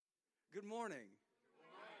Good morning.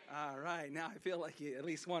 All right, now I feel like you at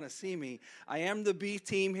least want to see me. I am the B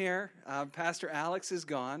team here. Pastor Alex is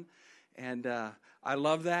gone, and I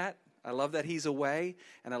love that. I love that he's away,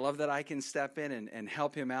 and I love that I can step in and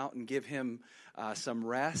help him out and give him some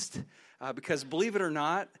rest. Because believe it or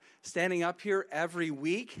not, standing up here every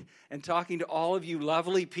week and talking to all of you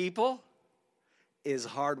lovely people is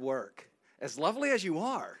hard work. As lovely as you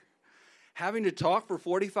are, having to talk for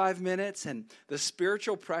 45 minutes and the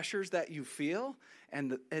spiritual pressures that you feel,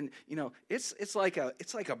 and you know, it's like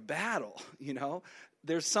a battle, you know.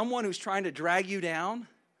 There's someone who's trying to drag you down,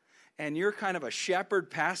 and you're kind of a shepherd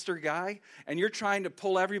pastor guy, and you're trying to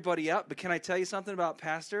pull everybody up. But can I tell you something about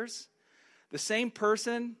pastors? The same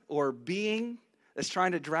person or being that's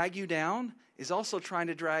trying to drag you down is also trying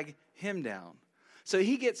to drag him down. So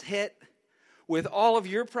he gets hit with all of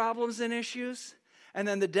your problems and issues, and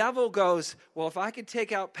then the devil goes, well, if I could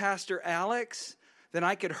take out Pastor Alex, then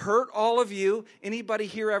I could hurt all of you. Anybody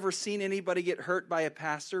here ever seen anybody get hurt by a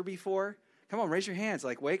pastor before? Come on, raise your hands.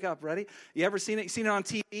 Like, wake up, ready? You ever seen it? You seen it on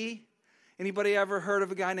TV? Anybody ever heard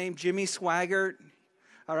of a guy named Jimmy Swaggart?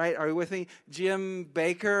 All right, are you with me? Jim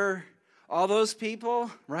Baker, all those people,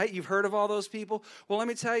 right? You've heard of all those people? Well, let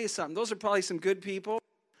me tell you something. Those are probably some good people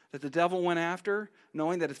that the devil went after,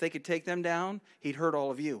 knowing that if they could take them down, he'd hurt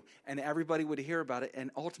all of you. And everybody would hear about it,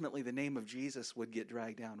 and ultimately the name of Jesus would get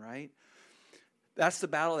dragged down, right? That's the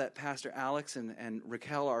battle that Pastor Alex and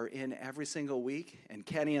Raquel are in every single week, and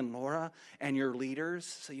Kenny and Laura and your leaders.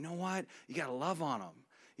 So you know what? You got to love on them.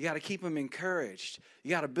 You got to keep them encouraged. You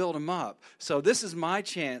got to build them up. So this is my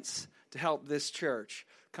chance to help this church.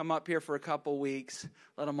 Come up here for a couple weeks.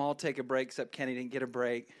 Let them all take a break, except Kenny didn't get a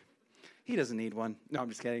break. He doesn't need one. No, I'm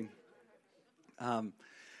just kidding.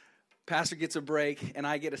 Pastor gets a break, and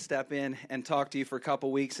I get to step in and talk to you for a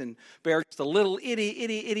couple weeks and bear just a little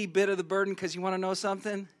itty bit of the burden, because you want to know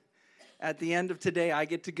something? At the end of today, I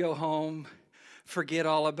get to go home, forget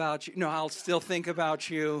all about you. No, I'll still think about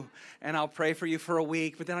you, and I'll pray for you for a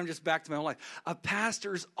week, but then I'm just back to my own life. A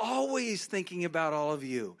pastor's always thinking about all of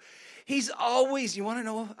you. He's always, you want to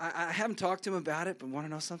know, I haven't talked to him about it, but want to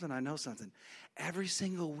know something? I know something. Every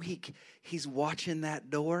single week, he's watching that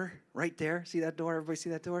door right there. See that door? Everybody see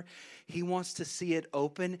that door? He wants to see it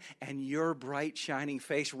open and your bright, shining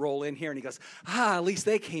face roll in here. And he goes, at least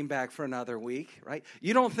they came back for another week, right?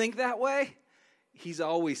 You don't think that way? He's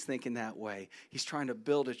always thinking that way. He's trying to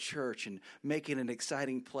build a church and make it an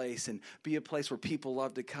exciting place and be a place where people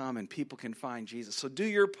love to come and people can find Jesus. So do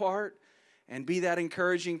your part and be that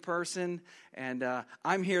encouraging person. And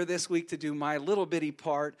I'm here this week to do my little bitty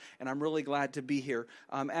part, and I'm really glad to be here.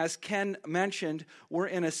 As Ken mentioned, we're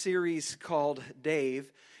in a series called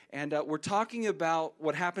Dave, and we're talking about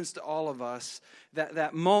what happens to all of us,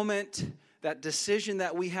 that moment, that decision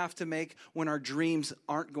that we have to make when our dreams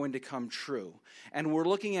aren't going to come true. And we're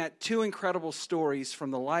looking at two incredible stories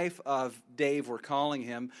from the life of Dave, we're calling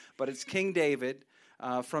him, but it's King David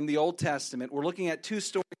from the Old Testament. We're looking at two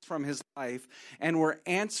stories from his life, and we're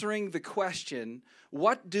answering the question,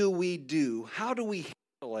 what do we do? How do we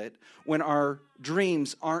handle it when our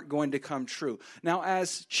dreams aren't going to come true? Now,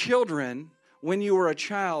 as children, when you were a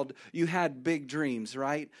child, you had big dreams,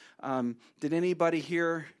 right? Did anybody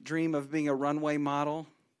here dream of being a runway model?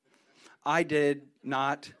 I did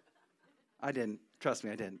not. I didn't. Trust me,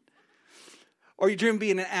 I didn't. Or you dreamed of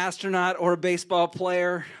being an astronaut or a baseball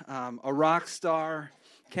player, a rock star.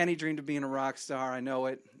 Kenny dreamed of being a rock star. I know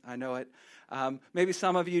it. Maybe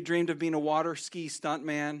some of you dreamed of being a water ski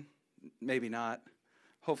stuntman. Maybe not.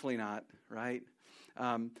 Hopefully not, right?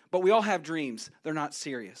 But we all have dreams. They're not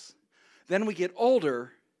serious. Then we get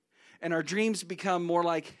older, and our dreams become more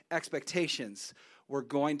like expectations. We're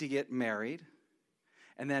going to get married,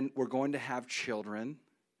 and then we're going to have children,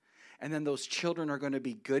 and then those children are going to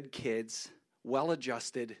be good kids,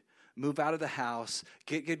 well-adjusted, move out of the house,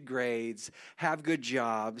 get good grades, have good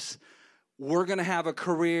jobs. We're going to have a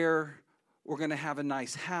career. We're going to have a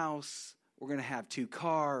nice house. We're going to have 2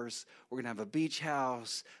 cars. We're going to have a beach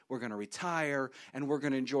house. We're going to retire, and we're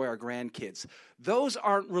going to enjoy our grandkids. Those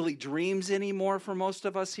aren't really dreams anymore for most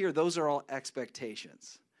of us here. Those are all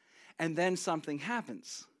expectations. And then something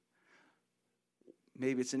happens.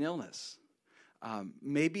 Maybe it's an illness.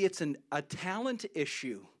 Maybe it's a talent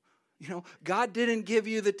issue. You know, God didn't give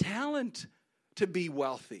you the talent to be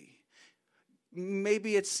wealthy.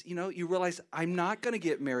 Maybe it's, you realize I'm not going to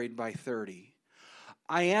get married by 30.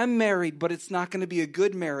 I am married, but it's not going to be a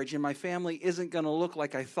good marriage, and my family isn't going to look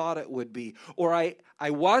like I thought it would be. Or I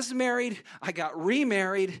was married, I got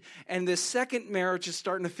remarried, and this second marriage is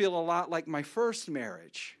starting to feel a lot like my first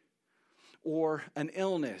marriage. or an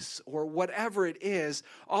illness or whatever it is,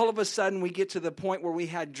 all of a sudden we get to the point where we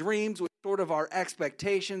had dreams with sort of our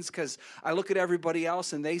expectations, because I look at everybody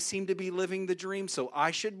else and they seem to be living the dream, so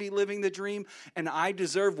I should be living the dream, and I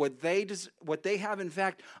deserve what they have. In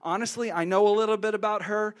fact, honestly, I know a little bit about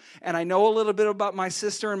her, and I know a little bit about my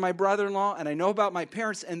sister and my brother-in-law, and I know about my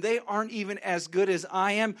parents, and they aren't even as good as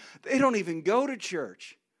I am. They don't even go to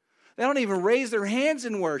church. They don't even raise their hands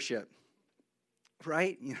in worship,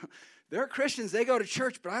 right? They're Christians, they go to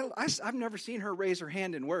church, but I've never seen her raise her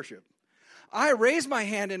hand in worship. I raise my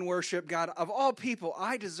hand in worship. God, of all people,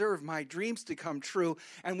 I deserve my dreams to come true.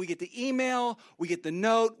 And we get the email, we get the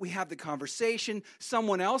note, we have the conversation.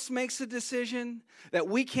 Someone else makes a decision that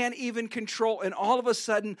we can't even control. And all of a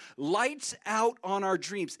sudden, lights out on our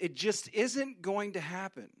dreams. It just isn't going to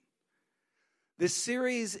happen. This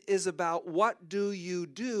series is about what do you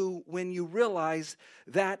do when you realize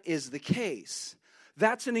that is the case.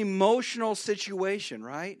 That's an emotional situation,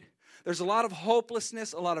 right? There's a lot of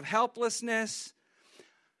hopelessness, a lot of helplessness.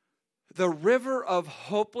 The river of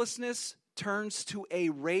hopelessness turns to a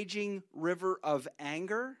raging river of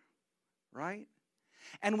anger, right?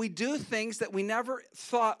 And we do things that we never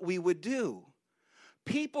thought we would do.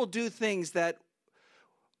 People do things that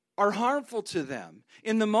are harmful to them.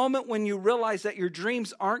 In the moment when you realize that your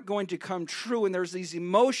dreams aren't going to come true and there's these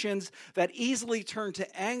emotions that easily turn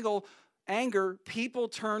to anger, people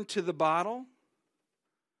turn to the bottle.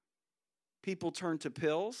 People turn to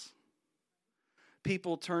pills.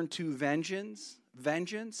 People turn to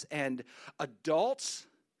vengeance, and adults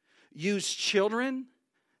use children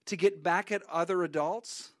to get back at other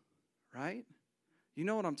adults, right? You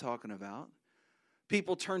know what I'm talking about.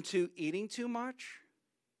 People turn to eating too much.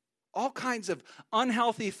 All kinds of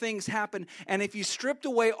unhealthy things happen, and if you stripped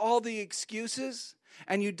away all the excuses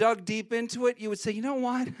and you dug deep into it, you would say, you know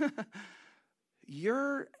what?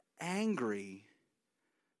 You're angry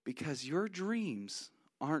because your dreams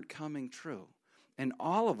aren't coming true. And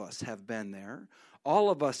all of us have been there. All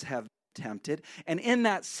of us have been tempted. And in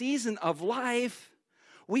that season of life,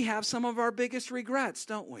 we have some of our biggest regrets,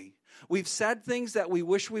 don't we? We've said things that we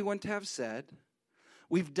wish we wouldn't have said.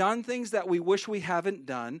 We've done things that we wish we haven't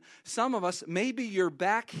done. Some of us, maybe you're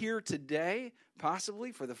back here today,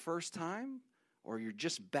 possibly for the first time, or you're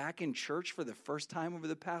just back in church for the first time over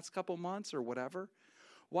the past couple months or whatever.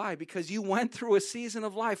 Why? Because you went through a season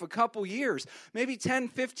of life, a couple years, maybe 10,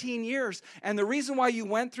 15 years. And the reason why you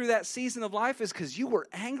went through that season of life is because you were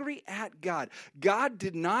angry at God. God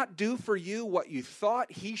did not do for you what you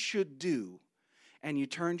thought he should do. And you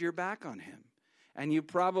turned your back on him. And you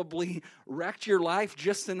probably wrecked your life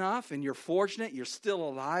just enough, and you're fortunate, you're still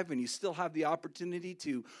alive, and you still have the opportunity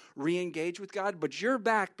to re-engage with God. But you're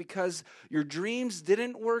back because your dreams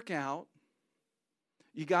didn't work out.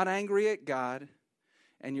 You got angry at God.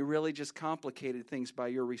 And you really just complicated things by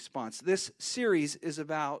your response. This series is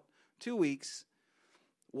about 2 weeks.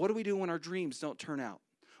 What do we do when our dreams don't turn out?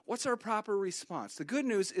 What's our proper response? The good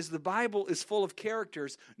news is the Bible is full of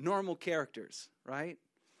characters, normal characters, right?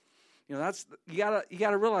 That's you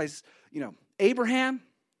gotta realize, Abraham.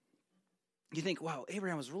 You think, wow,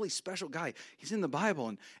 Abraham was a really special guy. He's in the Bible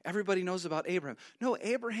and everybody knows about Abraham. No,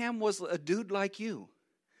 Abraham was a dude like you,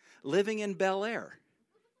 living in Bel Air.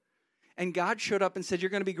 And God showed up and said,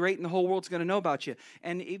 you're going to be great and the whole world's going to know about you.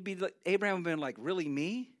 And Abraham would have been like, really,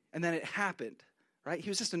 me? And then it happened, right? He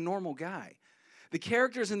was just a normal guy. The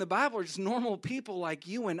characters in the Bible are just normal people like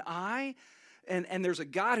you and I. And there's a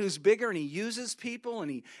God who's bigger, and he uses people,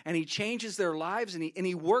 and he changes their lives, and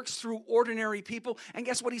he works through ordinary people. And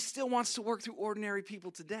guess what? He still wants to work through ordinary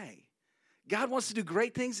people today. God wants to do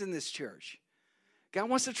great things in this church. God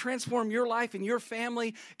wants to transform your life and your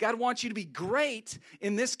family. God wants you to be great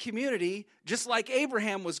in this community, just like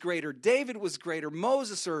Abraham was great, or David was great, or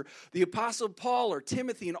Moses, or the Apostle Paul, or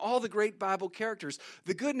Timothy, and all the great Bible characters.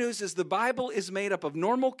 The good news is the Bible is made up of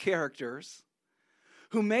normal characters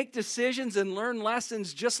who make decisions and learn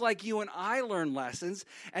lessons just like you and I learn lessons.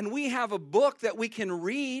 And we have a book that we can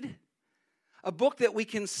read, a book that we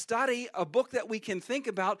can study, a book that we can think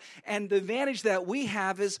about. And the advantage that we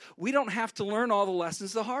have is we don't have to learn all the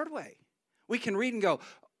lessons the hard way. We can read and go,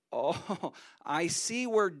 oh, I see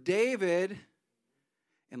where David,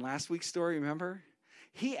 in last week's story, remember?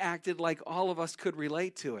 He acted like all of us could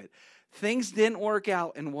relate to it. Things didn't work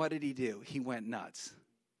out, and what did he do? He went nuts.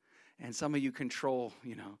 And some of you control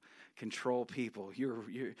people.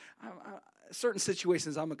 Certain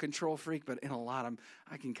situations, I'm a control freak, but in a lot,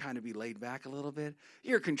 I can kind of be laid back a little bit.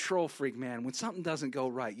 You're a control freak, man. When something doesn't go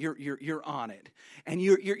right, you're on it, and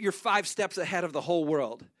you're 5 steps ahead of the whole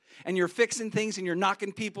world. and you're fixing things and you're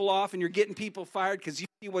knocking people off and you're getting people fired because you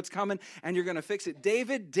see what's coming and you're going to fix it.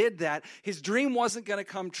 David did that. His dream wasn't going to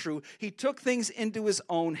come true. He took things into his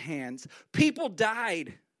own hands. People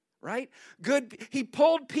died, right? He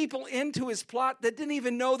pulled people into his plot that didn't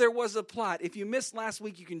even know there was a plot. If you missed last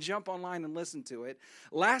week, you can jump online and listen to it.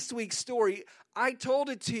 Last week's story, I told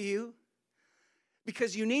it to you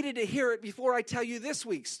because you needed to hear it before I tell you this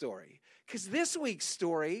week's story. Because this week's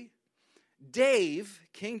story,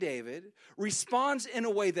 King David, responds in a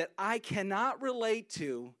way that I cannot relate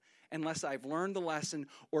to unless I've learned the lesson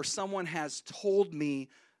or someone has told me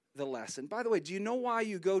the lesson. By the way, do you know why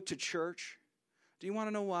you go to church? Do you want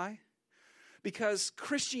to know why? Because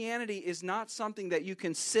Christianity is not something that you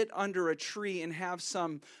can sit under a tree and have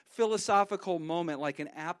some philosophical moment like an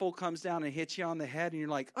apple comes down and hits you on the head and you're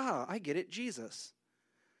like, I get it, Jesus.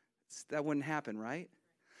 That wouldn't happen, right?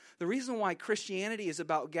 The reason why Christianity is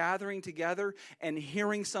about gathering together and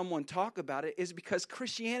hearing someone talk about it is because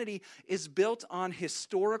Christianity is built on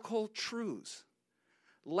historical truths,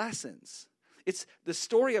 lessons. It's the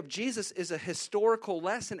story of Jesus is a historical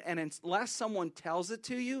lesson, and unless someone tells it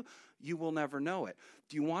to you, you will never know it.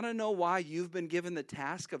 Do you want to know why you've been given the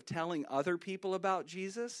task of telling other people about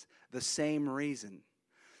Jesus? The same reason.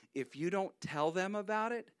 If you don't tell them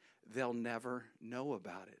about it, they'll never know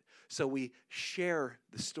about it. So we share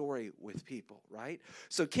the story with people, right?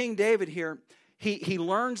 So King David here, he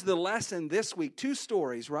learns the lesson this week. 2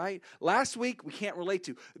 stories, right? Last week, we can't relate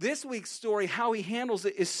to. This week's story, how he handles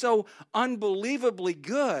it is so unbelievably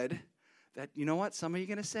good that, you know what some of you are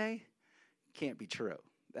going to say? Can't be true.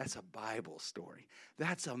 That's a Bible story.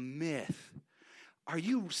 That's a myth. Are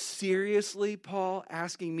you seriously, Paul,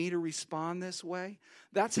 asking me to respond this way?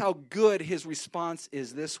 That's how good his response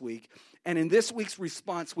is this week. And in this week's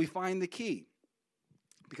response, we find the key.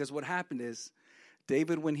 Because what happened is,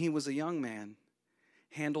 David, when he was a young man,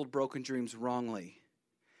 handled broken dreams wrongly.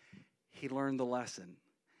 He learned the lesson.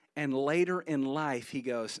 And later in life, he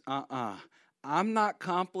goes, I'm not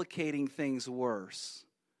complicating things worse.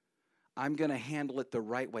 I'm going to handle it the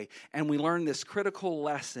right way. And we learn this critical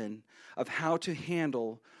lesson of how to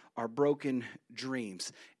handle our broken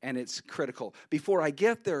dreams. And it's critical. Before I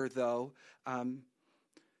get there, though, I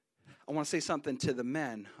want to say something to the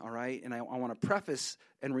men, all right? And I want to preface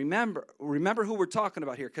and remember who we're talking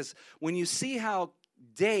about here. Because when you see how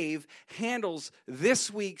Dave handles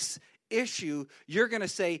this week's issue, you're going to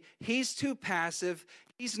say, he's too passive.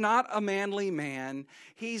 He's not a manly man.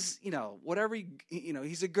 He's, whatever,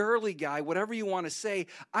 he's a girly guy, whatever you want to say.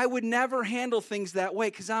 I would never handle things that way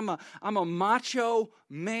because I'm a macho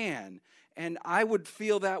man. And I would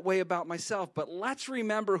feel that way about myself. But let's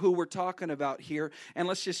remember who we're talking about here. And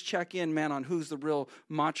let's just check in, man, on who's the real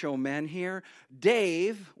macho men here.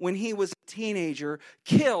 Dave, when he was a teenager,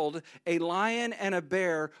 killed a lion and a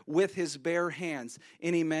bear with his bare hands.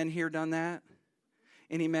 Any men here done that?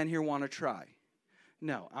 Any men here want to try?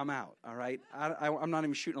 No, I'm out, all right? I'm not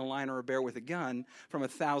even shooting a lion or a bear with a gun from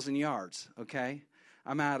 1,000 yards, okay?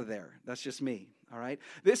 I'm out of there. That's just me. All right.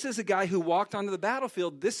 This is a guy who walked onto the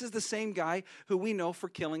battlefield. This is the same guy who we know for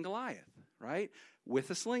killing Goliath, right? With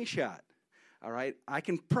a slingshot. All right. I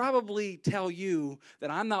can probably tell you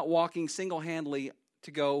that I'm not walking single-handedly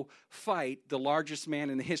to go fight the largest man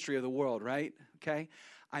in the history of the world, right? Okay.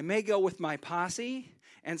 I may go with my posse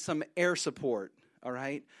and some air support. All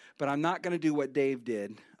right. But I'm not going to do what Dave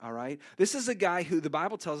did. All right. This is a guy who the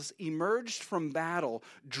Bible tells us emerged from battle,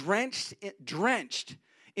 drenched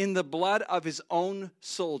in the blood of his own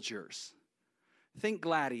soldiers. Think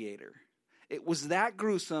Gladiator. It was that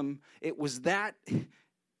gruesome. It was that,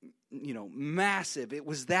 massive. It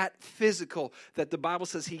was that physical that the Bible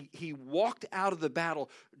says he walked out of the battle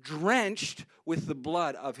drenched with the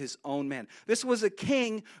blood of his own men. This was a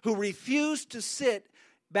king who refused to sit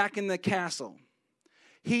back in the castle.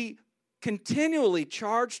 He continually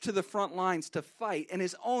charged to the front lines to fight, and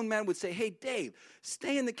his own men would say, hey, Dave,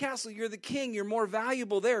 stay in the castle. You're the king. You're more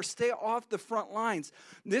valuable there. Stay off the front lines.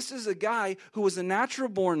 This is a guy who was a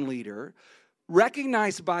natural-born leader,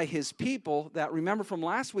 recognized by his people that, remember from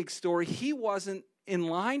last week's story, he wasn't in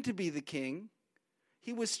line to be the king.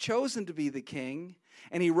 He was chosen to be the king,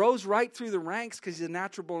 and he rose right through the ranks because he's a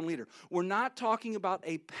natural-born leader. We're not talking about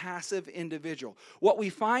a passive individual. What we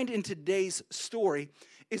find in today's story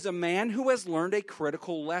is a man who has learned a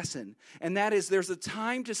critical lesson. And that is there's a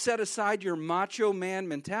time to set aside your macho man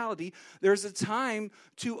mentality. There's a time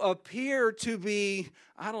to appear to be,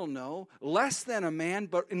 less than a man.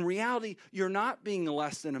 But in reality, you're not being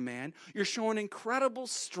less than a man. You're showing incredible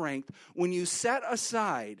strength when you set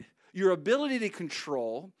aside your ability to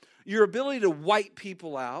control, your ability to wipe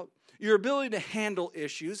people out, your ability to handle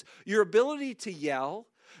issues, your ability to yell,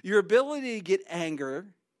 your ability to get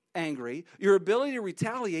angry, your ability to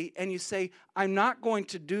retaliate, and you say, I'm not going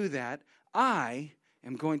to do that. I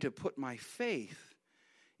am going to put my faith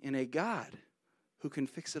in a God who can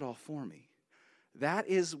fix it all for me. That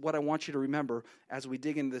is what I want you to remember as we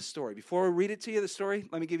dig into this story. Before I read it to you, the story,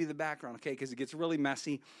 let me give you the background, okay? Because it gets really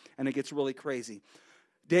messy and it gets really crazy.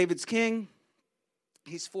 David's king.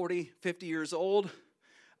 He's 40, 50 years old.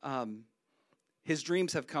 His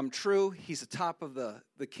dreams have come true. He's the top of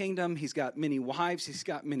the kingdom. He's got many wives. He's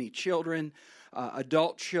got many children,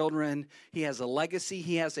 adult children. He has a legacy.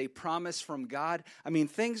 He has a promise from God. I mean,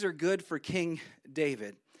 things are good for King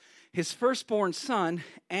David. His firstborn son,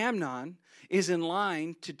 Amnon, is in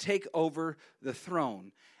line to take over the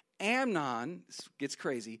throne. Amnon, this gets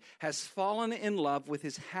crazy, has fallen in love with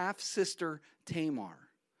his half-sister Tamar.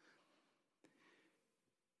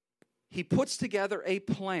 He puts together a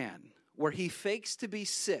plan where he fakes to be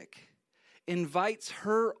sick, invites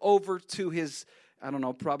her over to his,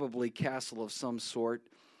 probably castle of some sort.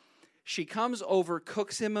 She comes over,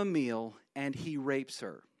 cooks him a meal, and he rapes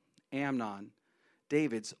her. Amnon,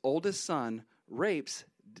 David's oldest son, rapes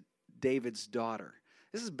David's daughter.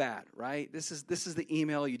 This is bad, right? This is the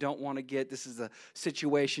email you don't want to get. This is the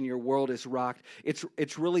situation. Your world is rocked.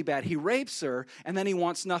 It's really bad. He rapes her, and then he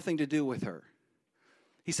wants nothing to do with her.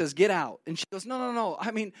 He says, get out. And she goes, no.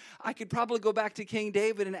 I mean, I could probably go back to King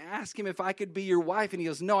David and ask him if I could be your wife. And he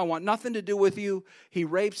goes, no, I want nothing to do with you. He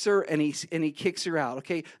rapes her, and he kicks her out.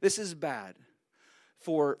 Okay, this is bad.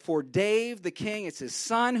 For Dave, the king, it's his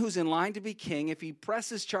son who's in line to be king. If he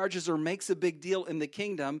presses charges or makes a big deal in the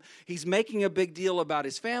kingdom, he's making a big deal about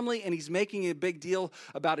his family, and he's making a big deal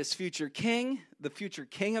about his future king, the future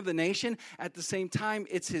king of the nation. At the same time,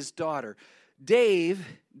 it's his daughter. Dave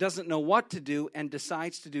doesn't know what to do and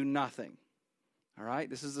decides to do nothing. All right,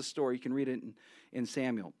 this is the story. You can read it in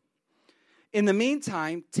Samuel. In the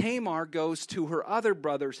meantime, Tamar goes to her other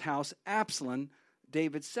brother's house, Absalom,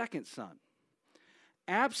 David's second son.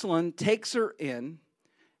 Absalom takes her in,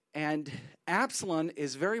 and Absalom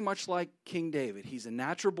is very much like King David. He's a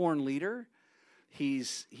natural-born leader.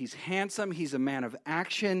 He's handsome. He's a man of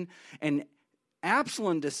action. And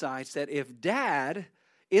Absalom decides that if Dad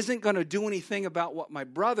isn't going to do anything about what my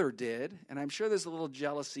brother did, and I'm sure there's a little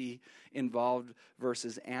jealousy involved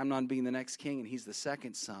versus Amnon being the next king, and he's the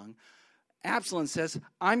second son, Absalom says,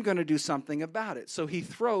 I'm going to do something about it. So he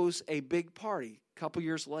throws a big party a couple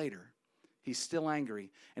years later. He's still angry,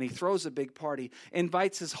 and he throws a big party,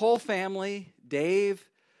 invites his whole family, Dave,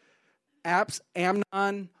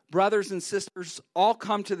 Amnon, brothers and sisters, all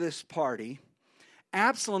come to this party.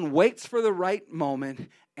 Absalom waits for the right moment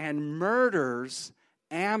and murders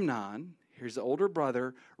Amnon, here's the older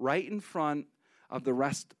brother, right in front of the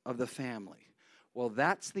rest of the family. Well,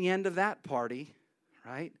 that's the end of that party,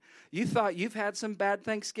 right? You thought you've had some bad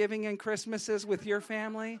Thanksgiving and Christmases with your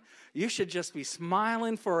family? You should just be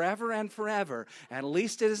smiling forever and forever. At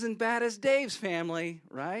least it isn't bad as Dave's family,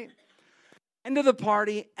 right? End of the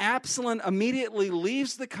party, Absalom immediately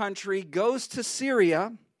leaves the country, goes to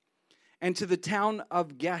Syria and to the town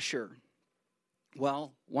of Geshur.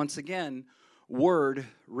 Well, once again, word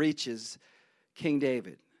reaches King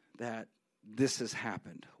David that this has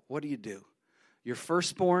happened. What do? Your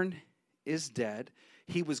firstborn is dead.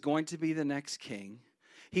 He was going to be the next king.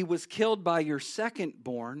 He was killed by your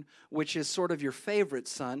secondborn, which is sort of your favorite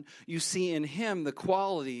son. You see in him the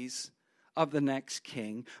qualities of the next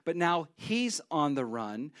king. But now he's on the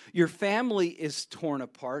run. Your family is torn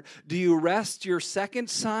apart. Do you arrest your second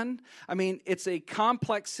son? I mean, it's a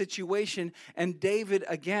complex situation, and David,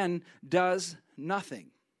 again, does nothing.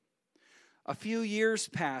 A few years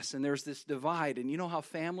pass, and there's this divide, and you know how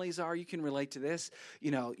families are? You can relate to this. You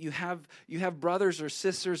know, you have brothers or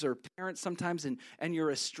sisters or parents sometimes, and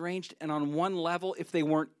you're estranged, and on one level, if they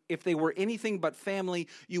were anything but family,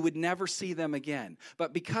 you would never see them again.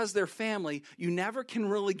 But because they're family, you never can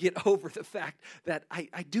really get over the fact that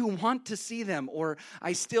I do want to see them, or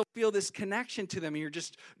I still feel this connection to them, and you're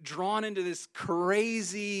just drawn into this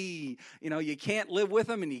crazy, you can't live with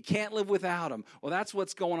them and you can't live without them. Well, that's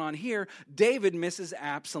what's going on here. David misses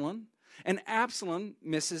Absalom, and Absalom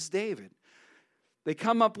misses David. They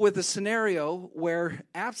come up with a scenario where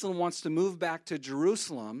Absalom wants to move back to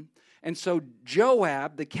Jerusalem. And so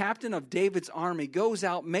Joab, the captain of David's army, goes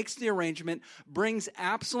out, makes the arrangement, brings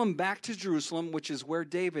Absalom back to Jerusalem, which is where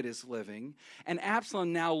David is living. And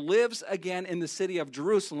Absalom now lives again in the city of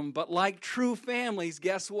Jerusalem. But like true families,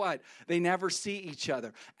 guess what? They never see each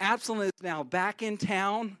other. Absalom is now back in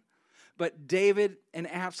town, but David and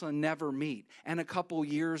Absalom never meet. And a couple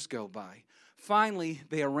years go by. Finally,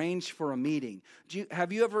 they arrange for a meeting.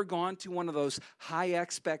 Have you ever gone to one of those high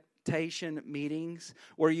expectation meetings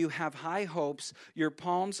where you have high hopes, your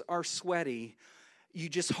palms are sweaty, you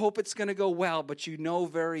just hope it's going to go well, but you know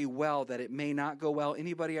very well that it may not go well.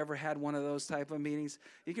 Anybody ever had one of those type of meetings?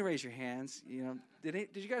 You can raise your hands. Did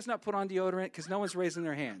you guys not put on deodorant? Because no one's raising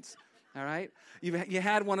their hands. All right? You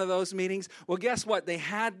had one of those meetings. Well, guess what? They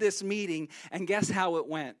had this meeting, and guess how it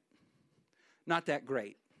went? Not that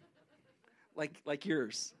great. Like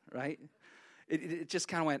yours, right? It just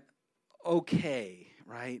kind of went okay,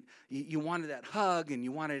 right? You wanted that hug, and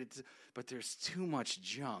you wanted it to, but there's too much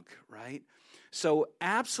junk, right? So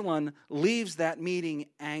Absalom leaves that meeting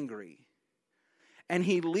angry. And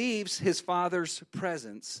he leaves his father's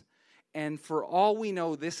presence. And for all we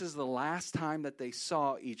know, this is the last time that they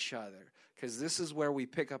saw each other. Because this is where we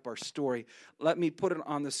pick up our story. Let me put it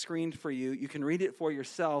on the screen for you. You can read it for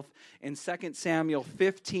yourself in 2 Samuel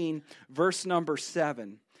 15, verse number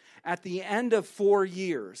 7. At the end of 4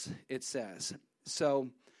 years, it says. So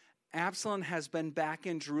Absalom has been back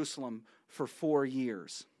in Jerusalem for 4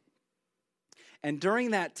 years. And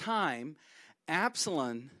during that time,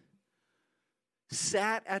 Absalom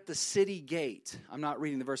sat at the city gate. I'm not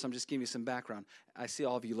reading the verse. I'm just giving you some background. I see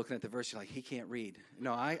all of you looking at the verse. You're like, he can't read.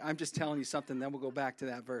 No, I'm just telling you something. Then we'll go back to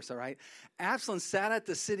that verse, all right? Absalom sat at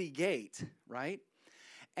the city gate, right?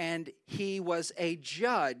 And he was a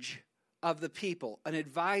judge of the people, an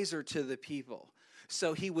advisor to the people.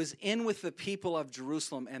 So he was in with the people of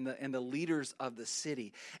Jerusalem and the leaders of the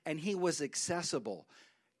city. And he was accessible.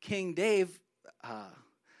 King Dave,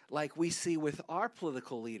 like we see with our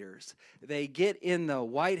political leaders, they get in the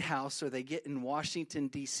White House or they get in Washington,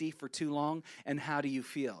 D.C. for too long, and how do you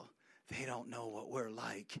feel? They don't know what we're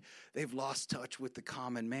like. They've lost touch with the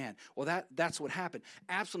common man. Well, that's what happened.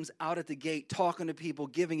 Absalom's out at the gate talking to people,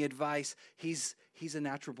 giving advice. He's a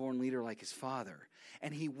natural-born leader like his father.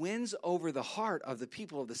 And he wins over the heart of the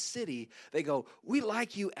people of the city. They go, we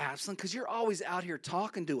like you, Absalom, because you're always out here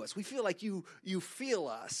talking to us. We feel like you feel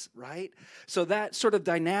us, right? So that sort of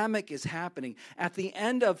dynamic is happening. At the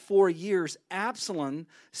end of 4 years, Absalom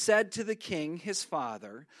said to the king, his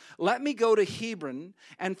father, let me go to Hebron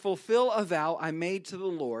and fulfill a vow I made to the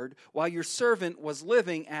Lord while your servant was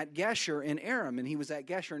living at Geshur in Aram. And he was at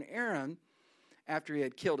Geshur in Aram after he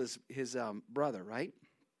had killed his brother, right?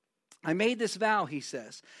 I made this vow, he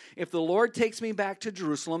says. If the Lord takes me back to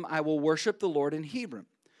Jerusalem, I will worship the Lord in Hebron.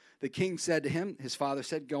 The king said to him, his father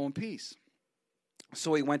said, go in peace.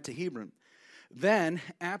 So he went to Hebron. Then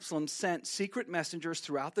Absalom sent secret messengers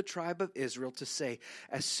throughout the tribe of Israel to say,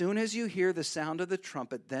 as soon as you hear the sound of the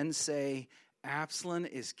trumpet, then say, Absalom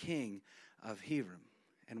is king of Hebron.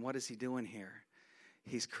 And what is he doing here?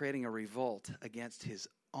 He's creating a revolt against his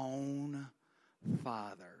own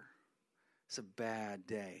father. It's a bad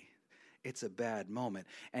day. It's a bad moment.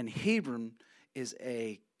 And Hebron is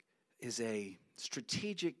a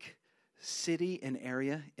strategic city and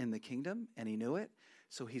area in the kingdom, and he knew it.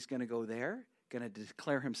 So he's going to go there, going to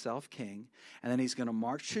declare himself king, and then he's going to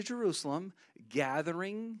march to Jerusalem,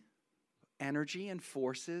 gathering energy and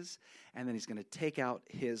forces, and then he's going to take out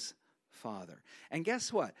his father. And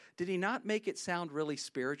guess what? Did he not make it sound really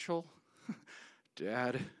spiritual?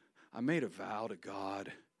 Dad, I made a vow to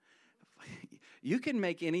God. You can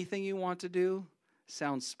make anything you want to do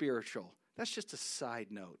sound spiritual. That's just a side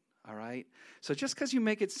note, all right? So just because you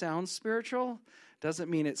make it sound spiritual doesn't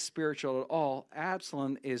mean it's spiritual at all.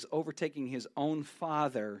 Absalom is overtaking his own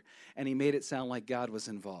father, and he made it sound like God was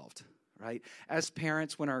involved, right? As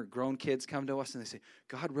parents, when our grown kids come to us and they say,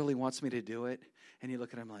 God really wants me to do it, and you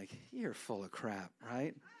look at them like, you're full of crap,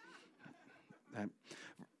 right?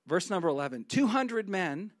 Verse number 11, 200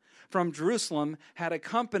 men from Jerusalem had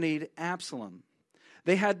accompanied Absalom.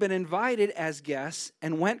 They had been invited as guests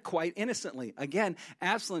and went quite innocently. Again,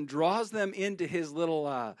 Absalom draws them into his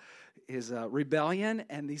little rebellion,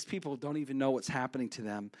 and these people don't even know what's happening to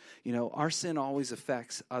them. You know, our sin always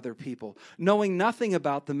affects other people, knowing nothing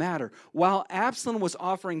about the matter. While Absalom was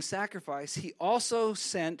offering sacrifice, he also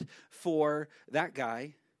sent for that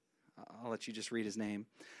guy, I'll let you just read his name,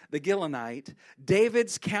 the Gilonite,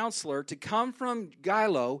 David's counselor, to come from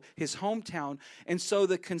Gilo, his hometown. And so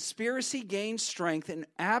the conspiracy gained strength, and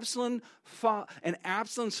Absalom's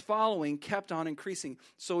following kept on increasing.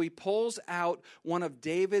 So he pulls out one of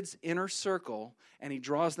David's inner circle, and he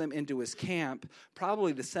draws them into his camp,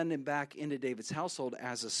 probably to send him back into David's household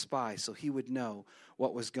as a spy, so he would know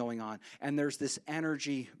what was going on. And there's this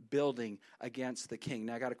energy building against the king.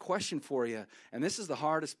 Now, I got a question for you, and this is the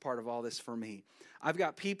hardest part of all this for me. I've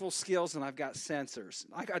got people skills and I've got sensors.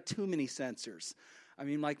 I got too many sensors. I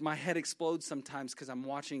mean, like my head explodes sometimes because I'm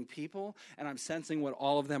watching people and I'm sensing what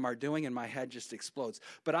all of them are doing and my head just explodes.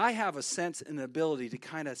 But I have a sense and ability to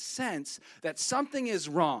kind of sense that something is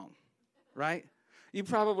wrong, right? You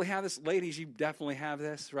probably have this. Ladies, you definitely have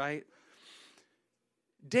this, right?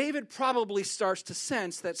 David probably starts to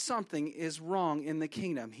sense that something is wrong in the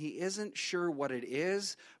kingdom. He isn't sure what it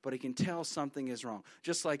is, but he can tell something is wrong.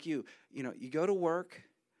 Just like you go to work,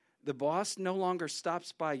 the boss no longer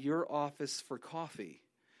stops by your office for coffee.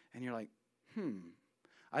 And you're like,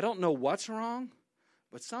 I don't know what's wrong,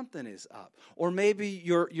 but something is up. Or maybe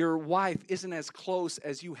your wife isn't as close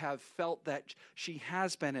as you have felt that she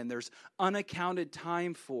has been, and there's unaccounted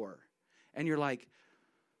time for. And you're like,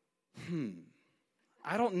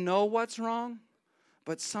 I don't know what's wrong,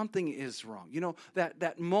 but something is wrong. You know,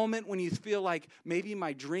 that moment when you feel like maybe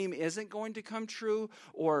my dream isn't going to come true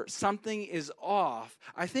or something is off.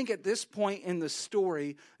 I think at this point in the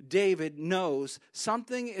story, David knows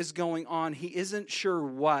something is going on. He isn't sure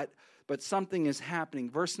what, but something is happening.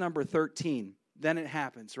 Verse number 13. Then it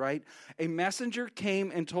happens, right? A messenger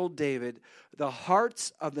came and told David, the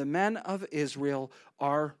hearts of the men of Israel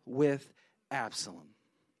are with Absalom.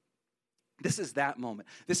 This is that moment.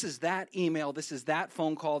 This is that email. This is that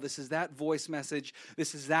phone call. This is that voice message.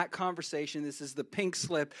 This is that conversation. This is the pink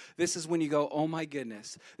slip. This is when you go, oh my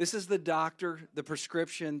goodness. This is the doctor, the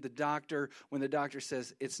prescription, the doctor, when the doctor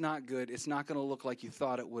says, it's not good. It's not going to look like you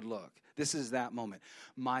thought it would look. This is that moment.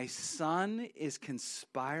 My son is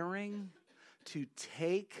conspiring to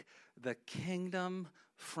take the kingdom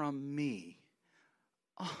from me.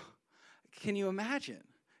 Oh, can you imagine?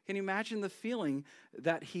 Can you imagine the feeling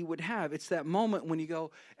that he would have? It's that moment when you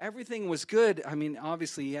go, everything was good. I mean,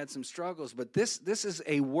 obviously he had some struggles, but this is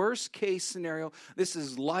a worst case scenario. This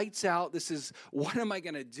is lights out. This is, what am I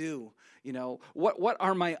going to do? You know, what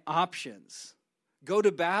are my options? Go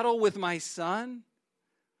to battle with my son?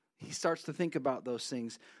 He starts to think about those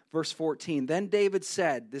things. Verse 14, then David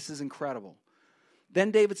said, this is incredible.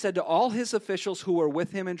 Then David said to all his officials who were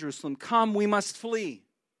with him in Jerusalem, come, we must flee.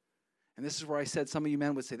 And this is where I said some of you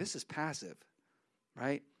men would say, this is passive,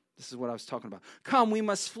 right? This is what I was talking about. Come, we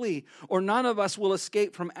must flee, or none of us will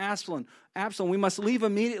escape from Absalom. We must leave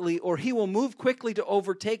immediately, or he will move quickly to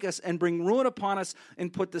overtake us and bring ruin upon us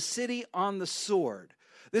and put the city on the sword.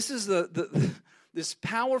 This is this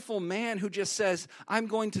powerful man who just says, I'm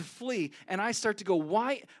going to flee. And I start to go,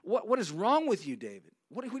 why? What is wrong with you, David?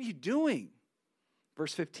 What are you doing?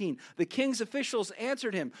 Verse 15, the king's officials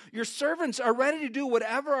answered him, your servants are ready to do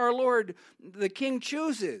whatever our lord, the king,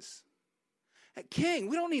 chooses. King,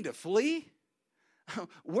 we don't need to flee.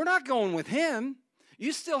 We're not going with him.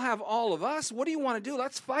 You still have all of us. What do you want to do?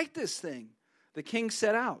 Let's fight this thing. The king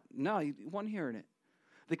set out. No, you weren't hearing it.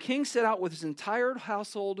 The king set out with his entire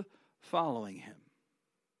household following him.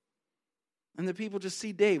 And the people just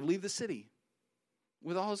see Dave leave the city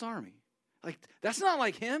with all his army. Like, that's not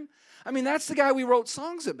like him. I mean, that's the guy we wrote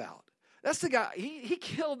songs about. That's the guy, he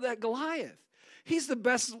killed that Goliath. He's the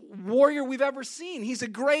best warrior we've ever seen. He's a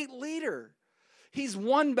great leader. He's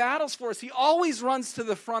won battles for us. He always runs to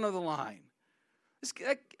the front of the line.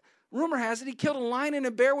 Rumor has it he killed a lion and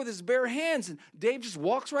a bear with his bare hands. And Dave just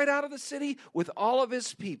walks right out of the city with all of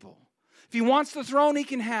his people. If he wants the throne, he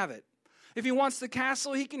can have it. If he wants the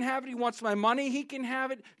castle, he can have it. He wants my money, he can have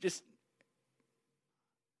it.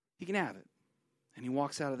 He can have it. And he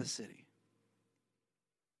walks out of the city.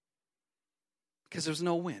 Because there's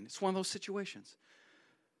no win. It's one of those situations.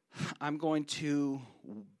 I'm going to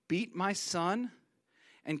beat my son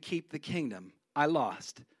and keep the kingdom. I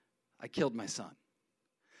lost. I killed my son.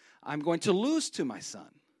 I'm going to lose to my son.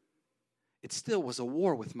 It still was a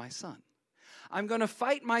war with my son. I'm going to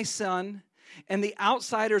fight my son, and the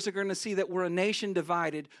outsiders are going to see that we're a nation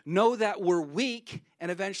divided, know that we're weak,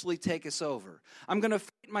 and eventually take us over. I'm going to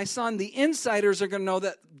fight my son. The insiders are going to know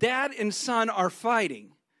that dad and son are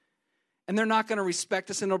fighting, and they're not going to respect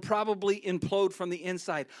us, and they'll probably implode from the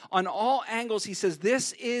inside. On all angles, he says,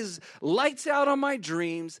 this is lights out on my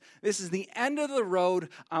dreams. This is the end of the road.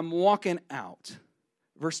 I'm walking out.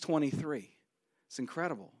 Verse 23. It's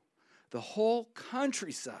incredible. The whole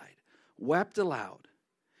countryside wept aloud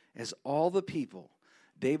as all the people,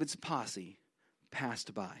 David's posse,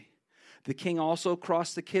 passed by. The king also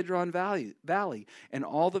crossed the Kidron Valley, and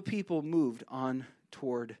all the people moved on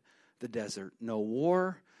toward the desert. No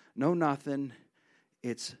war, no nothing.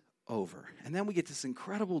 It's over. And then we get this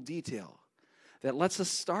incredible detail that lets us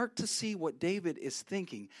start to see what David is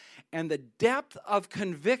thinking and the depth of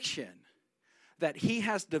conviction that he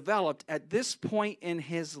has developed at this point in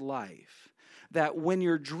his life. That when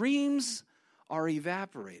your dreams are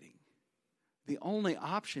evaporating, the only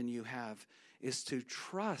option you have is to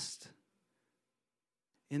trust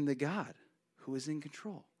in the God who is in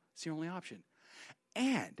control. It's the only option.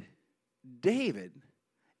 And David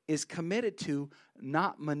is committed to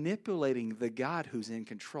not manipulating the God who's in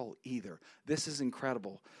control either. This is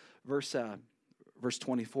incredible. Verse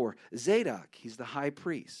 24, Zadok, he's the high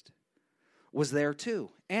priest, was there too,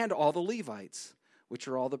 and all the Levites, which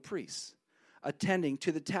are all the priests, attending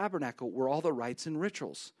to the tabernacle where all the rites and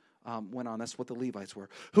rituals went on. That's what the Levites were.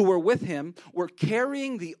 Who were with him were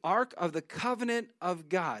carrying the Ark of the Covenant of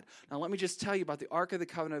God. Now let me just tell you about the Ark of the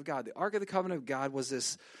Covenant of God. The Ark of the Covenant of God was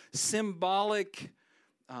this symbolic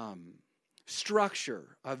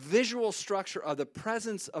structure, a visual structure of the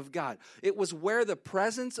presence of God. It was where the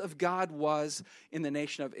presence of God was in the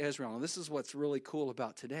nation of Israel. And this is what's really cool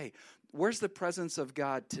about today. Where's the presence of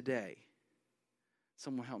God today?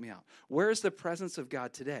 Someone help me out. Where's the presence of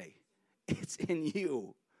God today? It's in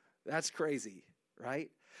you. That's crazy, right?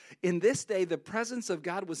 In this day, the presence of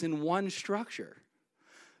God was in one structure.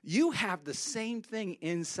 You have the same thing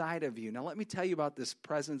inside of you. Now, let me tell you about this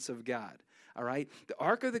presence of God, all right? The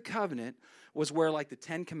Ark of the Covenant was where, like, the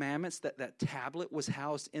Ten Commandments, that tablet was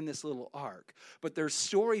housed in this little ark. But there's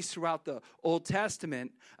stories throughout the Old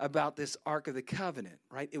Testament about this Ark of the Covenant,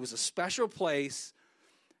 right? It was a special place.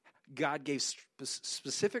 God gave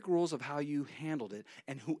specific rules of how you handled it,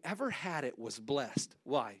 and whoever had it was blessed.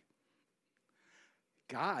 Why?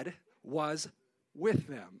 God was with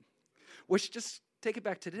them. Which, just take it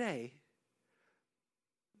back to today,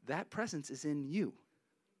 that presence is in you.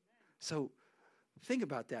 So think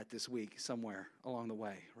about that this week somewhere along the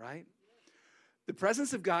way, right? The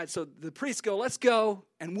presence of God, so the priests go, let's go,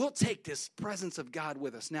 and we'll take this presence of God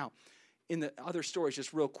with us. Now, in the other stories,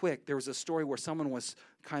 just real quick, there was a story where someone was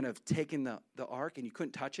kind of taking the ark, and you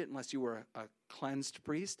couldn't touch it unless you were a cleansed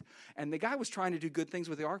priest. And the guy was trying to do good things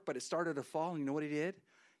with the ark, but it started to fall, and you know what he did?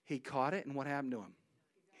 He caught it, and what happened to him?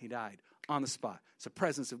 He died on the spot. It's the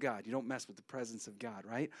presence of God. You don't mess with the presence of God,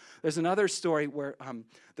 right? There's another story where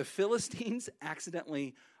the Philistines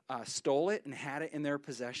accidentally stole it and had it in their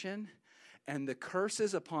possession, and the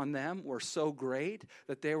curses upon them were so great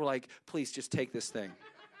that they were like, please just take this thing,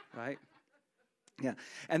 right? Yeah.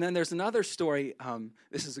 And then there's another story.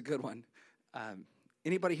 This is a good one.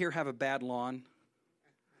 Anybody here have a bad lawn?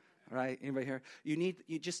 Right? Anybody here?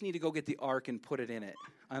 You just need to go get the ark and put it in it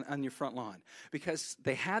on your front lawn. Because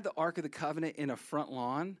they had the Ark of the Covenant in a front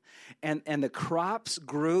lawn, and the crops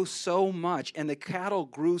grew so much, and the cattle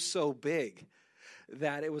grew so big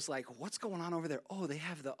that it was like, what's going on over there? Oh, they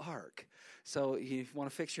have the ark. So if you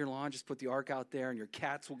want to fix your lawn, just put the ark out there, and your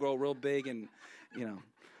cats will grow real big, and, you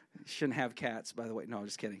shouldn't have cats, by the way. No,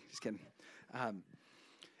 just kidding.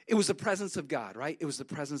 It was the presence of God, right? It was the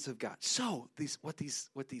presence of God. So what these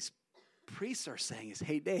priests are saying is,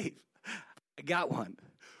 hey, Dave, I got one.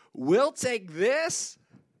 We'll take this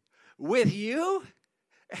with you.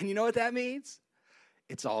 And you know what that means?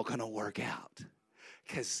 It's all going to work out.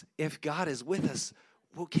 Because if God is with us,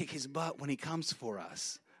 we'll kick his butt when he comes for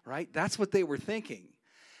us, right? That's what they were thinking.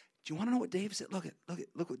 Do you want to know what Dave said? Look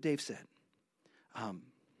what Dave said.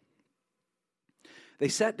 They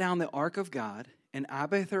set down the ark of God, and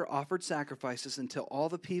Abiathar offered sacrifices until all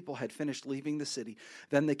the people had finished leaving the city.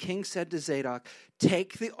 Then the king said to Zadok,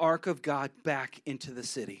 take the ark of God back into the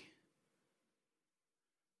city.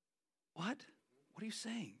 What? What are you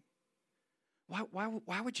saying?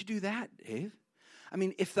 Why would you do that, Dave? I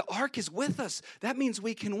mean, if the ark is with us, that means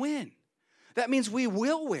we can win. That means we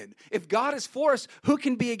will win. If God is for us, who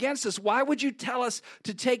can be against us? Why would you tell us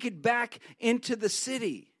to take it back into the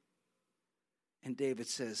city? And David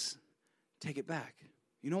says, take it back.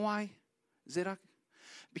 You know why, Zadok?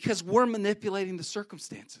 Because we're manipulating the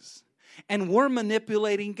circumstances. And we're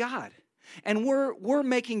manipulating God. And we're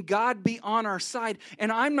making God be on our side.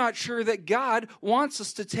 And I'm not sure that God wants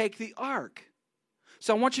us to take the ark.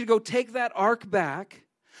 So I want you to go take that ark back.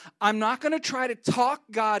 I'm not going to try to talk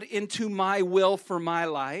God into my will for my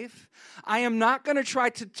life. I am not going to try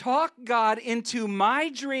to talk God into my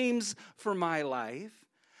dreams for my life.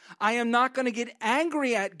 I am not going to get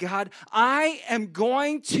angry at God. I am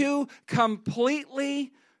going to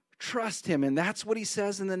completely trust him. And that's what he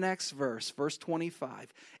says in the next verse, verse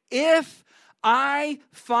 25. If I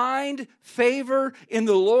find favor in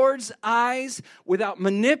the Lord's eyes without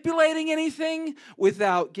manipulating anything,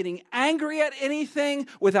 without getting angry at anything,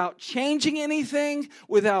 without changing anything,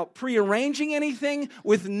 without prearranging anything,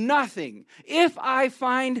 with nothing. If I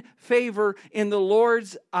find favor in the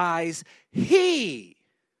Lord's eyes, He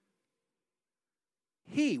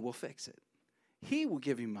will fix it. He will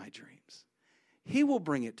give me my dreams. He will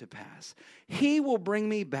bring it to pass. He will bring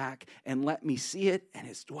me back and let me see it in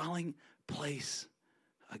his dwelling place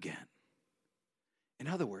again. In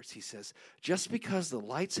other words, he says, just because the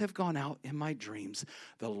lights have gone out in my dreams,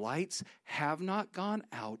 the lights have not gone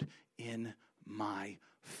out in my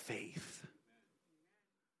faith.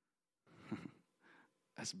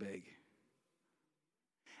 That's big.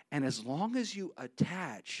 And as long as you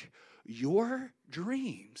attach your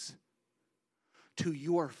dreams to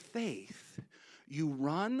your faith, you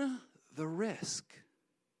run the risk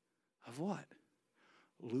of what?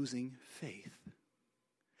 Losing faith.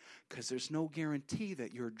 Because there's no guarantee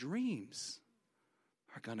that your dreams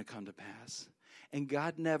are going to come to pass. And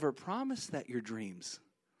God never promised that your dreams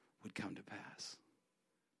would come to pass.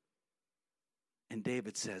 And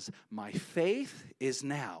David says, my faith is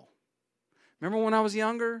now. Remember when I was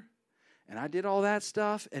younger and I did all that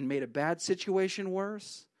stuff and made a bad situation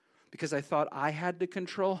worse because I thought I had to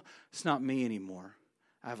control? It's not me anymore.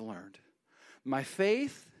 I've learned. My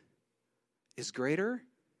faith is greater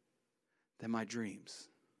than my dreams.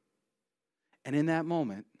 And in that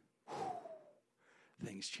moment,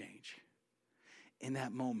 things change. In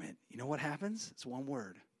that moment, you know what happens? It's one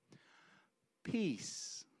word.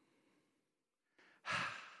 Peace.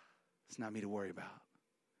 It's not me to worry about.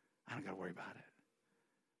 I don't got to worry about it.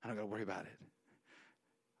 I don't got to worry about it.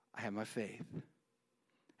 I have my faith,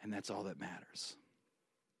 and that's all that matters.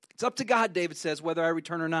 It's up to God, David says, whether I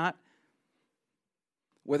return or not.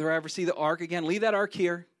 Whether I ever see the ark again. Leave that ark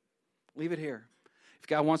here. Leave it here. If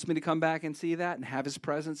God wants me to come back and see that and have his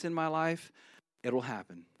presence in my life, it'll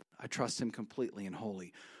happen. I trust him completely and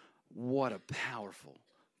wholly. What a powerful,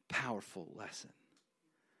 powerful lesson.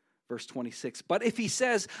 Verse 26, but if he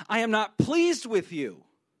says, I am not pleased with you,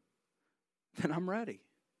 then I'm ready.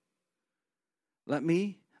 Let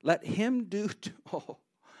him do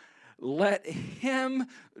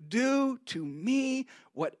to me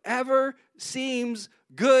whatever seems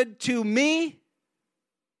good to me.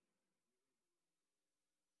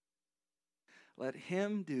 Let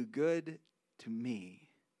him do good to me.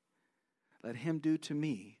 Let him do to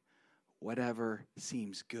me whatever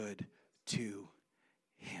seems good to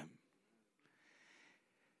him.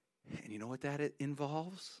 And you know what that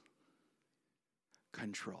involves?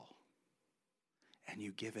 Control. And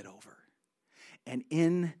you give it over. And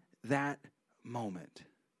in that moment,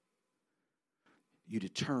 you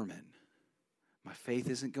determine, my faith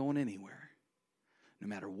isn't going anywhere, no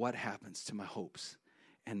matter what happens to my hopes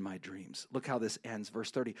and my dreams. Look how this ends,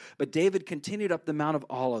 verse 30. But David continued up the Mount of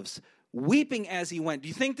Olives, weeping as he went. Do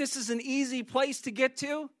you think this is an easy place to get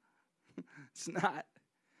to? It's not.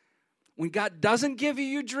 When God doesn't give you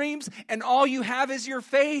your dreams and all you have is your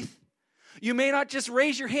faith, you may not just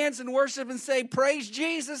raise your hands in worship and say, praise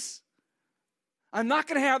Jesus. I'm not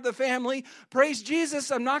going to have the family. Praise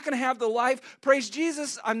Jesus. I'm not going to have the life. Praise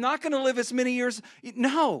Jesus. I'm not going to live as many years.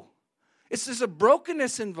 No. It's just a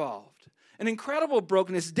brokenness involved. An incredible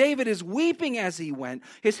brokenness. David is weeping as he went.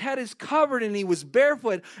 His head is covered and he was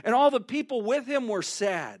barefoot. And all the people with him were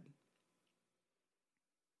sad.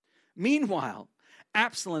 Meanwhile,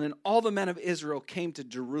 Absalom and all the men of Israel came to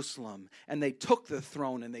Jerusalem, and they took the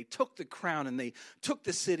throne, and they took the crown, and they took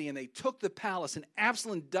the city, and they took the palace. And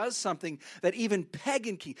Absalom does something that even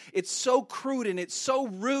pagan kings, it's so crude and it's so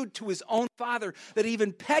rude to his own father that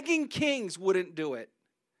even pagan kings wouldn't do it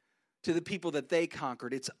to the people that they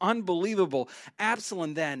conquered. It's unbelievable.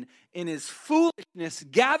 Absalom then, in his foolishness,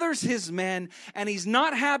 gathers his men, and he's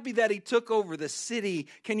not happy that he took over the city.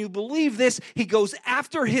 Can you believe this? He goes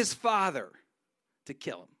after his father to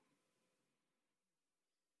kill him.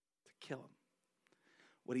 To kill him.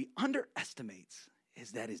 What he underestimates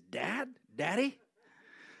is that his daddy,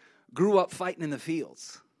 grew up fighting in the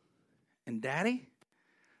fields. And daddy,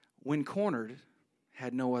 when cornered,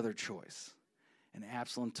 had no other choice. And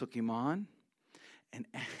Absalom took him on.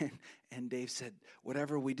 And Dave said,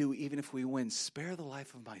 whatever we do, even if we win, spare the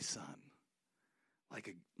life of my son.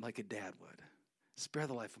 Like a dad would. Spare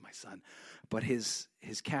the life of my son. But his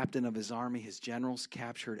captain of his army, his generals,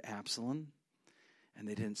 captured Absalom, and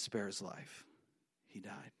they didn't spare his life. He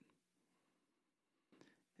died.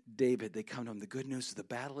 David, they come to him. The good news is the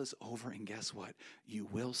battle is over, and guess what? You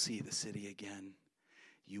will see the city again.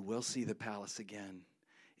 You will see the palace again.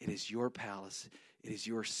 It is your palace. It is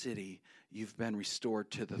your city. You've been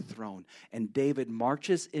restored to the throne. And David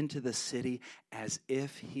marches into the city as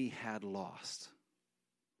if he had lost.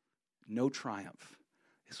 No triumph.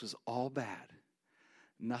 This was all bad.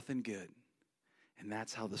 Nothing good. And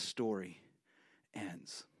that's how the story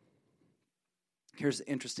ends. Here's the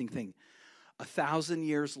interesting thing. 1,000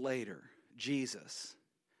 years later, Jesus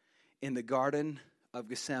in the Garden of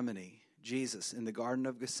Gethsemane,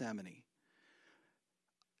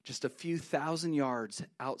 just a few thousand yards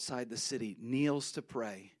outside the city, kneels to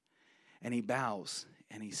pray, and he bows,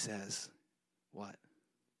 and he says, what?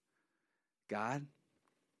 God,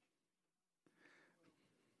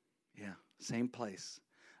 yeah, same place.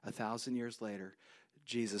 1,000 years later,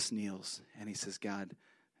 Jesus kneels and he says, God,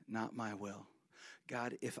 not my will.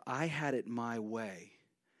 God, if I had it my way,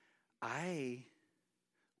 I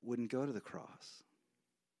wouldn't go to the cross.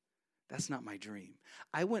 That's not my dream.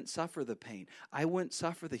 I wouldn't suffer the pain. I wouldn't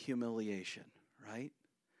suffer the humiliation, right?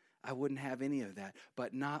 I wouldn't have any of that.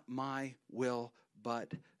 But not my will,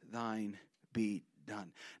 but thine be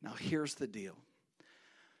done. Now, here's the deal.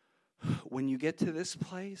 When you get to this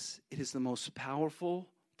place, it is the most powerful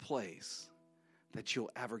place that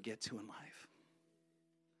you'll ever get to in life.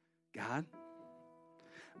 God,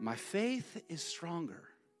 my faith is stronger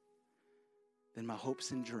than my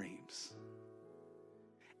hopes and dreams.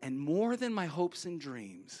 And more than my hopes and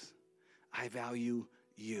dreams, I value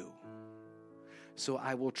you. So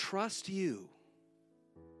I will trust you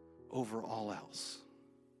over all else.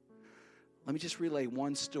 Let me just relay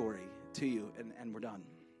one story to you, and we're done.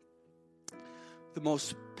 The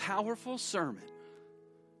most powerful sermon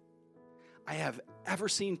I have ever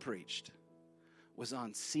seen preached was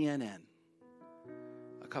on CNN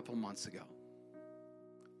a couple months ago.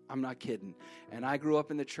 I'm not kidding. And I grew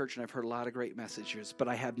up in the church, and I've heard a lot of great messages, but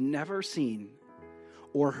I have never seen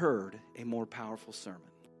or heard a more powerful sermon.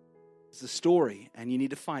 It's a story, and you need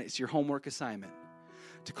to find it. It's your homework assignment.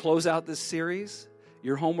 To close out this series,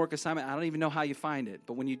 your homework assignment, I don't even know how you find it,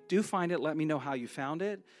 but when you do find it, let me know how you found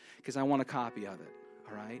it, because I want a copy of it,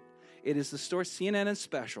 all right? It is the story, CNN and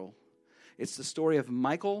special. It's the story of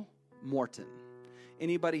Michael Morton.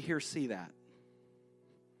 Anybody here see that?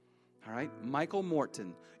 All right, Michael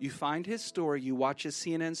Morton. You find his story, you watch his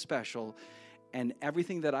CNN special, and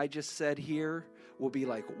everything that I just said here will be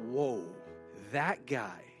like, whoa, that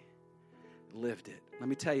guy lived it. Let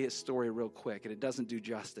me tell you his story real quick, and it doesn't do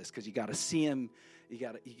justice because you got to see him.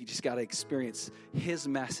 You just got to experience his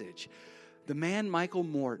message. The man Michael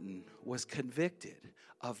Morton was convicted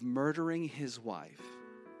of murdering his wife.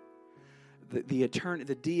 The attorney,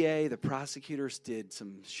 the DA, the prosecutors did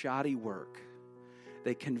some shoddy work.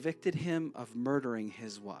 They convicted him of murdering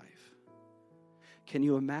his wife. Can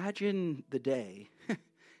you imagine the day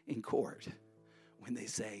in court when they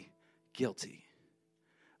say, guilty,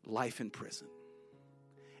 life in prison,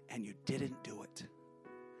 and you didn't do it?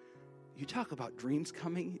 You talk about dreams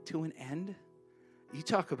coming to an end. You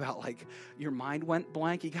talk about like your mind went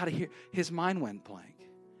blank. You got to hear, his mind went blank.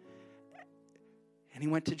 And he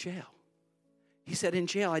went to jail. He said, in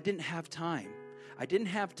jail, I didn't have time. I didn't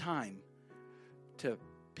have time to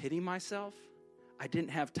pity myself. I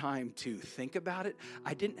didn't have time to think about it.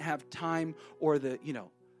 I didn't have time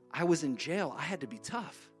I was in jail. I had to be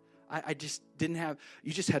tough. I just didn't have,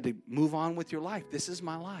 you just had to move on with your life. This is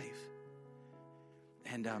my life.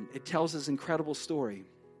 And it tells this incredible story.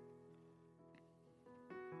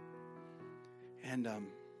 And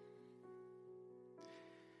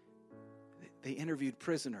they interviewed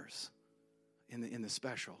prisoners in the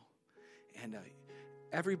special. And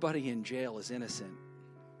everybody in jail is innocent,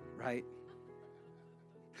 right?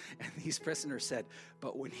 And these prisoners said,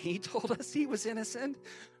 but when he told us he was innocent,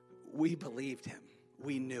 we believed him.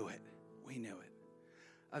 We knew it. We knew it.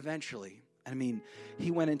 Eventually,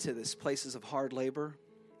 he went into these places of hard labor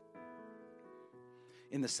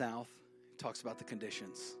in the South. He talks about the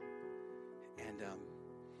conditions. And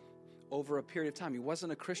over a period of time, he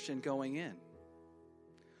wasn't a Christian going in.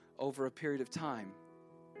 Over a period of time,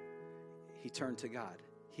 he turned to God.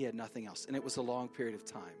 He had nothing else. And it was a long period of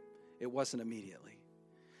time. It wasn't immediately.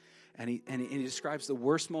 And he describes the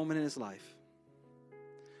worst moment in his life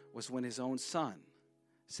was when his own son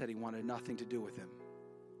said he wanted nothing to do with him.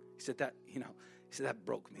 He said that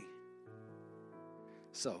broke me.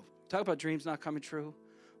 So, talk about dreams not coming true.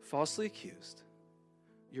 Falsely accused.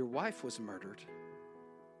 Your wife was murdered.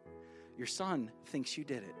 Your son thinks you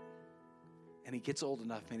did it. And he gets old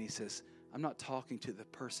enough and he says, I'm not talking to the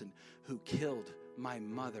person who killed my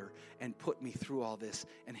mother and put me through all this.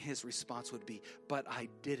 And his response would be, but I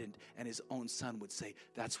didn't. And his own son would say,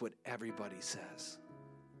 that's what everybody says.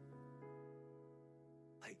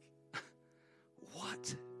 Like,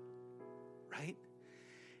 what? Right?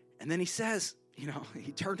 And then he says,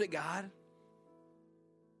 he turned to God.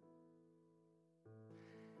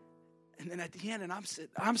 And then at the end, and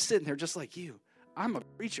I'm sitting there just like you. I'm a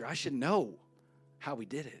preacher. I should know how we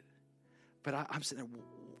did it. But I'm sitting there,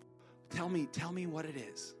 tell me what it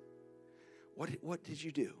is. What did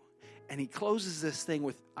you do? And he closes this thing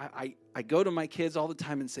with, I go to my kids all the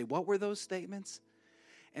time and say, what were those statements?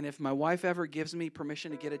 And if my wife ever gives me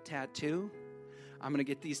permission to get a tattoo, I'm going to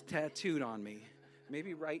get these tattooed on me.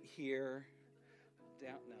 Maybe right here.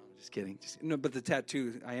 Down, no, Just kidding. No, but the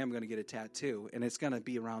tattoo, I am going to get a tattoo, and it's going to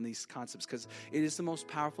be around these concepts because it is the most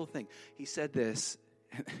powerful thing. He said this.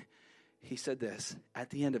 He said this.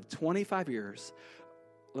 At the end of 25 years,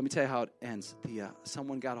 let me tell you how it ends.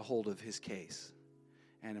 Someone got a hold of his case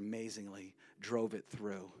and amazingly drove it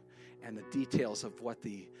through. And the details of what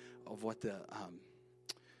the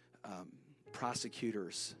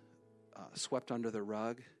prosecutors swept under the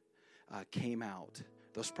rug came out.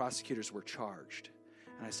 Those prosecutors were charged.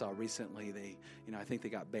 And I saw recently I think they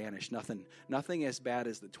got banished. Nothing as bad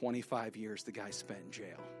as the 25 years the guy spent in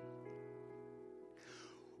jail.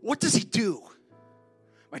 What does he do?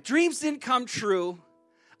 My dreams didn't come true.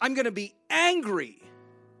 I'm going to be angry.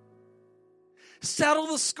 Settle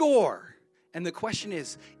the score. And the question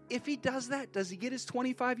is, if he does that, does he get his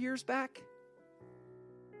 25 years back?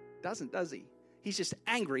 Doesn't, does he? He's just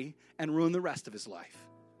angry and ruined the rest of his life.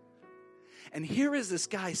 And here is this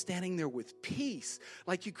guy standing there with peace,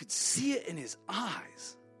 like you could see it in his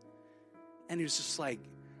eyes. And he was just like,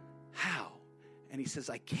 how? And he says,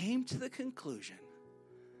 I came to the conclusion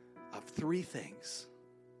of three things.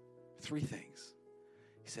 Three things.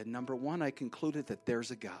 He said, number one, I concluded that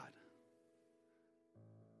there's a God.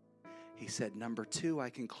 He said, number two, I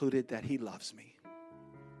concluded that he loves me.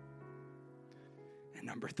 And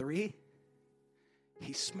number three,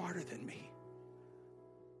 he's smarter than me.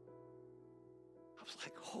 I was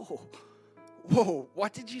like, whoa,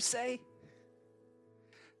 what did you say?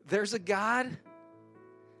 There's a God.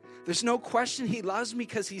 There's no question he loves me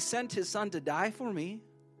because he sent his son to die for me.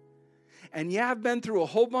 And yeah, I've been through a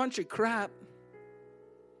whole bunch of crap,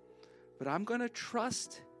 but I'm going to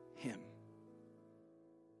trust him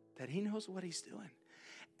that he knows what he's doing.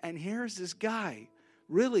 And here's this guy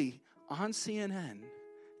really on CNN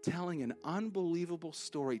telling an unbelievable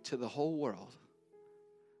story to the whole world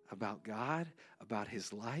about God, about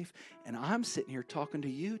his life. And I'm sitting here talking to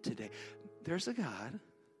you today. There's a God.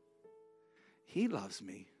 He loves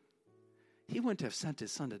me. He wouldn't have sent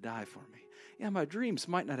his son to die for me. Yeah, my dreams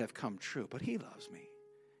might not have come true, but he loves me.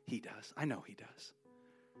 He does. I know he does.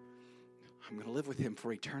 I'm going to live with him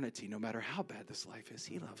for eternity, no matter how bad this life is.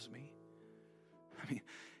 He loves me. I mean,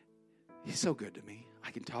 he's so good to me.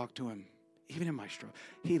 I can talk to him, even in my struggle.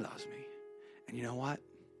 He loves me. And you know what?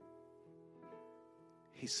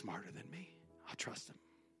 He's smarter than me. I'll trust him.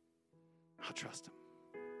 I'll trust him.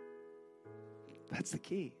 That's the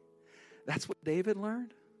key. That's what David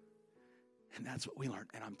learned. And that's what we learned.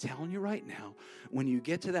 And I'm telling you right now, when you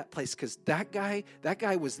get to that place, because that guy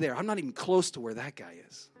was there. I'm not even close to where that guy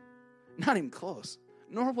is. Not even close.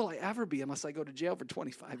 Nor will I ever be unless I go to jail for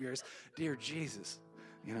 25 years. Dear Jesus,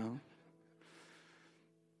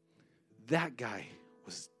 That guy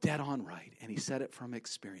was dead on right. And he said it from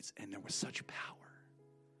experience. And there was such power.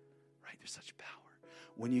 Right? There's such power.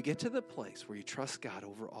 When you get to the place where you trust God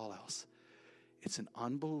over all else, it's an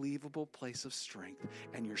unbelievable place of strength,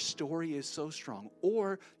 and your story is so strong.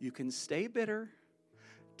 Or you can stay bitter,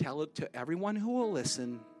 tell it to everyone who will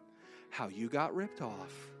listen how you got ripped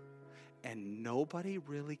off, and nobody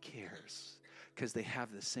really cares because they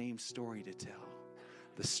have the same story to tell.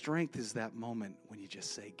 The strength is that moment when you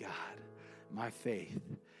just say, God, my faith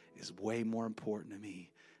is way more important to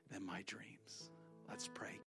me than my dreams. Let's pray.